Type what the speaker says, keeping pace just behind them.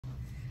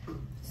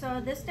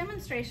So this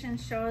demonstration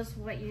shows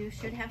what you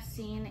should have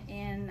seen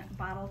in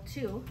bottle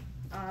 2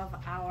 of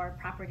our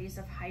properties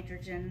of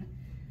hydrogen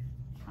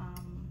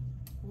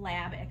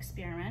lab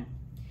experiment.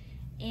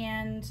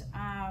 And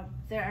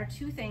there are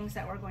 2 things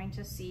that we're going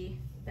to see.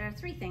 There are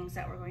 3 things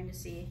that we're going to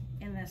see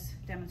in this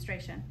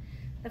demonstration.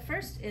 The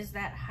first is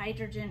that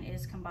hydrogen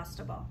is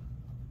combustible.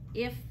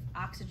 If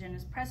oxygen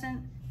is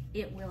present,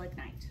 it will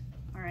ignite,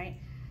 all right?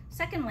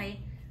 Secondly,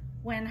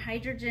 when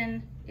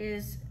hydrogen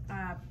is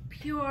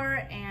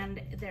pure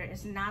and there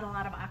is not a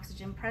lot of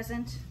oxygen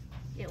present,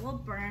 it will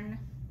burn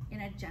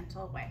in a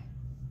gentle way,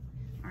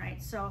 all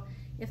right? So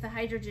if the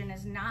hydrogen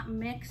is not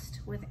mixed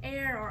with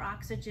air or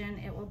oxygen,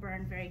 it will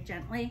burn very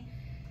gently.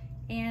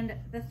 And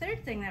the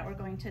third thing that we're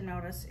going to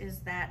notice is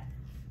that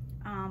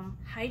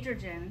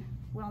hydrogen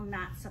will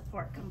not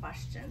support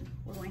combustion.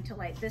 We're going to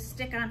light this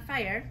stick on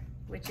fire,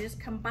 which is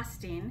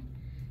combusting,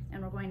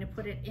 and we're going to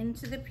put it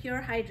into the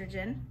pure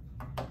hydrogen,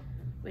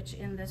 which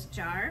in this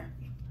jar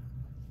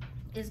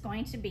is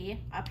going to be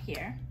up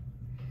here.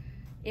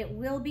 It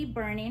will be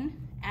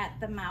burning at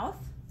the mouth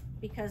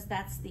because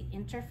that's the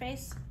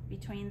interface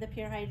between the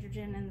pure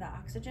hydrogen and the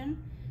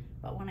oxygen.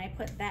 But when I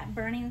put that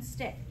burning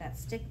stick, that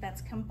stick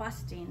that's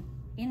combusting,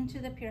 into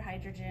the pure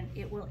hydrogen,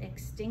 it will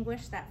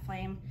extinguish that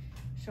flame,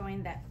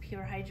 showing that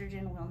pure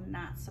hydrogen will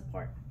not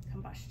support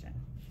combustion.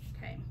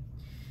 Okay,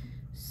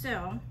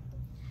 so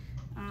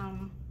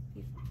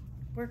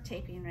we're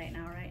taping right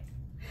now, right?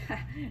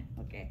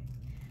 Okay,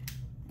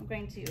 I'm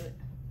going to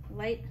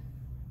light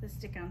the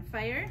stick on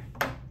fire,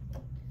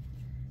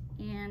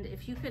 and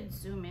if you could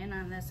zoom in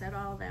on this at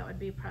all, that would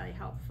be probably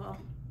helpful.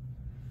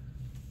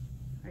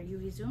 Are you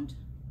rezoomed?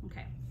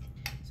 Okay,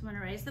 so I'm going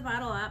to raise the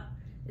bottle up.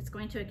 It's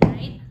going to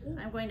ignite.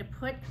 I'm going to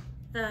put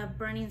the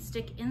burning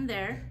stick in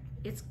there.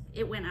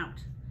 It went out.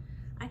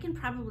 I can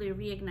probably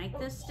reignite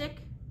this stick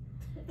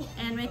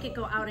and make it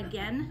go out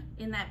again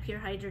in that pure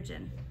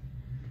hydrogen.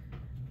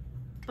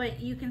 But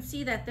you can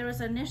see that there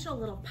was an initial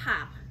little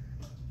pop,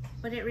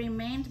 but it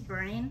remained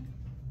burning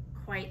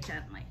quite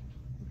gently,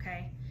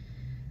 okay?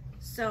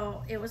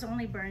 So it was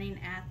only burning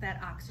at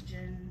that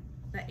oxygen,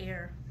 the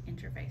air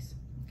interface,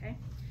 okay?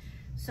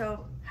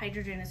 So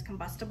hydrogen is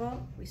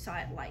combustible. We saw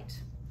it light.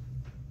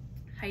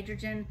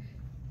 Hydrogen,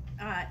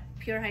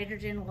 pure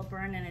hydrogen will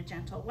burn in a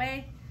gentle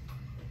way,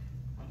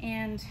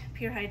 and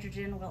pure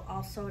hydrogen will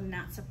also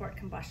not support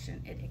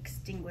combustion. It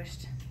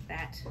extinguished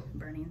that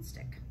burning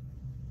stick.